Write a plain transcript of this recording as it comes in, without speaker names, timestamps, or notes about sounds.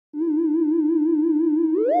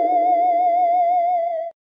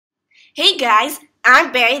Hey guys,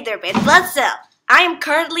 I'm Barry the Red Blood Cell. I am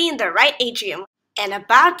currently in the right atrium and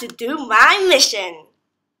about to do my mission.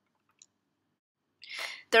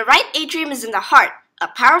 The right atrium is in the heart, a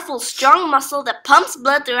powerful, strong muscle that pumps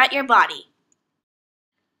blood throughout your body.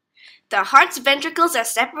 The heart's ventricles are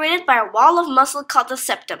separated by a wall of muscle called the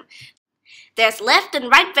septum. There's left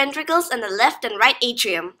and right ventricles in the left and right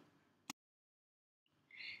atrium.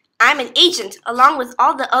 I'm an agent along with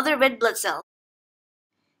all the other red blood cells.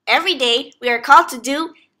 Every day, we are called to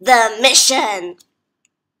do the mission,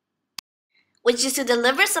 which is to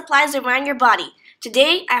deliver supplies around your body.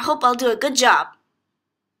 Today, I hope I'll do a good job.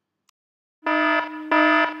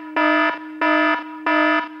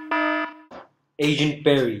 Agent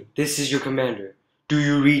Barry, this is your commander. Do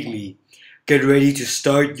you read me? Get ready to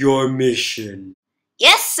start your mission.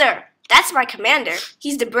 Yes, sir. That's my commander.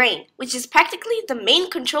 He's the brain, which is practically the main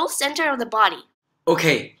control center of the body.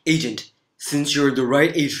 Okay, Agent. Since you're in the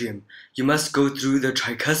right atrium, you must go through the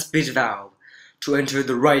tricuspid valve to enter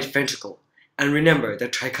the right ventricle. And remember, the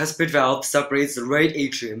tricuspid valve separates the right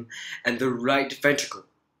atrium and the right ventricle.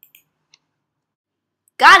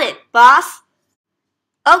 Got it, boss.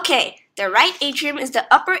 Okay, the right atrium is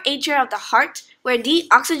the upper atria of the heart where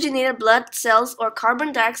deoxygenated blood cells or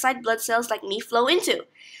carbon dioxide blood cells like me flow into.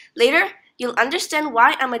 Later, you'll understand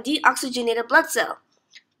why I'm a deoxygenated blood cell.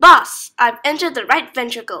 Boss, I've entered the right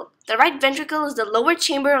ventricle. The right ventricle is the lower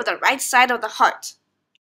chamber of the right side of the heart.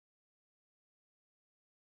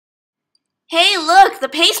 Hey, look, the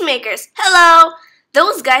pacemakers. Hello!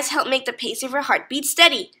 Those guys help make the pace of your heart beat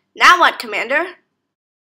steady. Now what, Commander?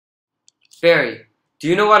 Barry, do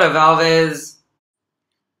you know what a valve is?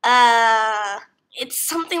 It's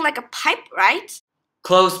something like a pipe, right?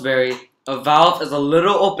 Close, Barry. A valve is a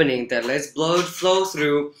little opening that lets blood flow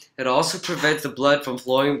through. It also prevents the blood from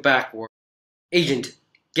flowing backward. Agent,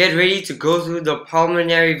 get ready to go through the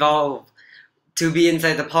pulmonary valve to be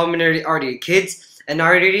inside the pulmonary artery. Kids, an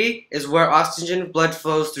artery is where oxygen blood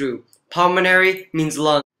flows through. Pulmonary means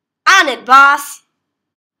lung. On it, boss!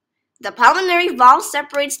 The pulmonary valve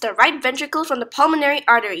separates the right ventricle from the pulmonary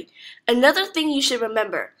artery. Another thing you should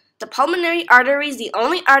remember. The pulmonary artery is the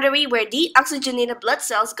only artery where deoxygenated blood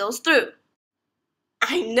cells goes through.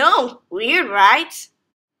 I know, weird, right?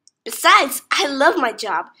 Besides, I love my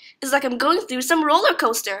job. It's like I'm going through some roller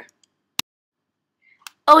coaster.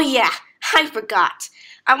 Oh yeah, I forgot.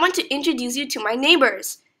 I want to introduce you to my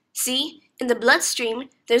neighbors. See, in the bloodstream,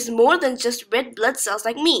 there's more than just red blood cells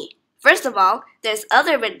like me. First of all, there's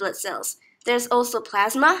other red blood cells. There's also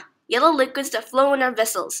plasma, yellow liquids that flow in our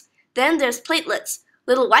vessels. Then there's platelets,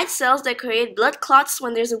 little white cells that create blood clots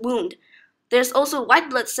when there's a wound. There's also white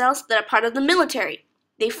blood cells that are part of the military.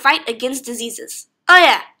 They fight against diseases. Oh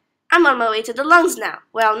yeah, I'm on my way to the lungs now,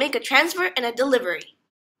 where I'll make a transfer and a delivery.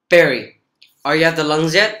 Barry, are you at the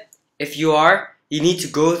lungs yet? If you are, you need to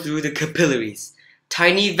go through the capillaries,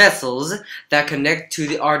 tiny vessels that connect to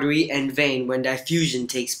the artery and vein when diffusion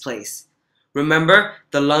takes place. Remember,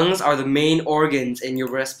 the lungs are the main organs in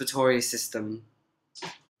your respiratory system.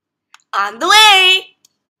 On the way!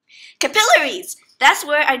 Capillaries! That's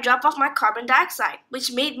where I drop off my carbon dioxide,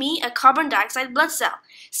 which made me a carbon dioxide blood cell.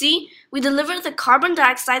 See, we deliver the carbon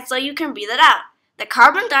dioxide so you can breathe it out. The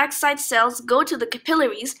carbon dioxide cells go to the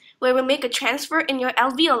capillaries where we make a transfer in your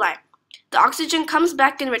alveoli. The oxygen comes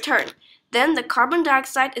back in return. Then the carbon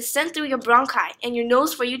dioxide is sent through your bronchi and your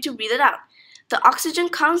nose for you to breathe it out. The oxygen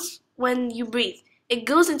comes when you breathe. It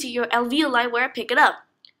goes into your alveoli where I pick it up.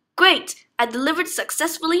 Great! I delivered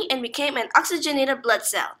successfully and became an oxygenated blood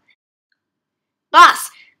cell. Boss,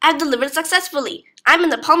 I've delivered successfully. I'm in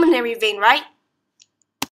the pulmonary vein, right?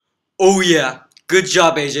 Oh yeah, good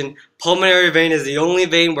job, Agent. Pulmonary vein is the only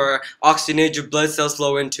vein where oxygenated blood cells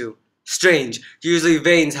flow into. Strange, usually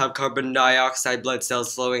veins have carbon dioxide blood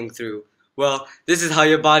cells flowing through. Well, this is how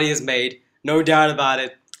your body is made, no doubt about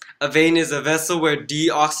it. A vein is a vessel where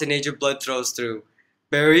deoxygenated blood flows through.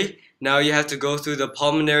 Barry, now you have to go through the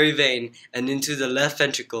pulmonary vein and into the left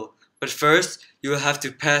ventricle. But first, you will have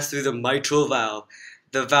to pass through the mitral valve,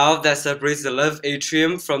 the valve that separates the left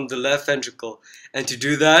atrium from the left ventricle. And to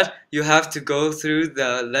do that, you have to go through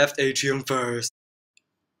the left atrium first.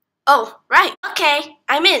 Oh, right. Okay,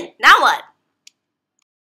 I'm in. Now what?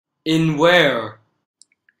 In where?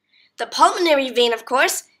 The pulmonary vein, of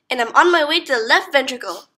course, and I'm on my way to the left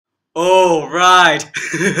ventricle. Oh, right.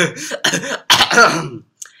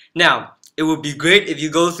 Now, it would be great if you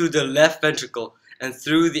go through the left ventricle and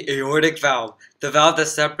through the aortic valve, the valve that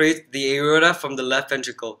separates the aorta from the left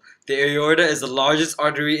ventricle. The aorta is the largest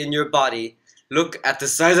artery in your body. Look at the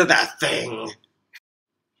size of that thing.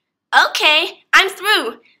 Okay, I'm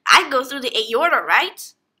through. I go through the aorta,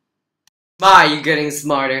 right? My, you're getting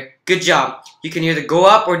smarter. Good job. You can either go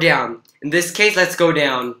up or down. In this case, let's go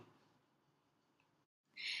down.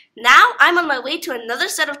 Now I'm on my way to another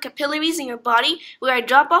set of capillaries in your body where I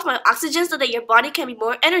drop off my oxygen so that your body can be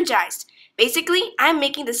more energized. Basically, I'm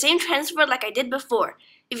making the same transfer like I did before.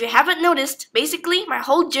 If you haven't noticed, basically my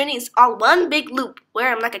whole journey is all one big loop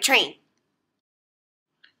where I'm like a train.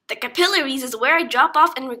 The capillaries is where I drop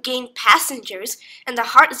off and regain passengers, and the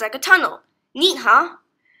heart is like a tunnel. Neat, huh?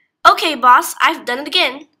 Okay, boss, I've done it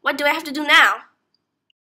again. What do I have to do now?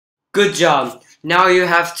 Good job. Now you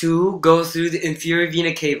have to go through the inferior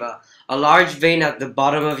vena cava, a large vein at the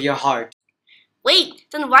bottom of your heart. Wait,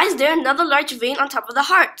 then why is there another large vein on top of the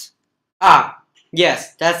heart? Ah,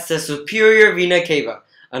 yes, that's the superior vena cava,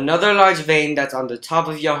 another large vein that's on the top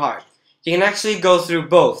of your heart. You can actually go through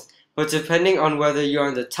both, but depending on whether you're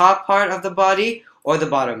on the top part of the body or the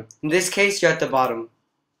bottom. In this case, you're at the bottom.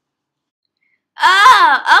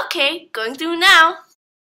 Ah, okay, going through now.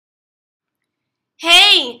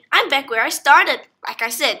 Hey, I'm back where I started. Like I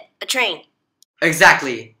said, a train.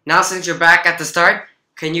 Exactly. Now since you're back at the start,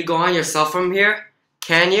 can you go on yourself from here?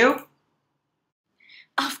 Can you?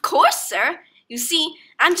 Of course, sir. You see,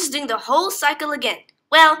 I'm just doing the whole cycle again.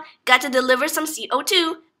 Well, got to deliver some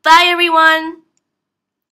CO2. Bye, everyone.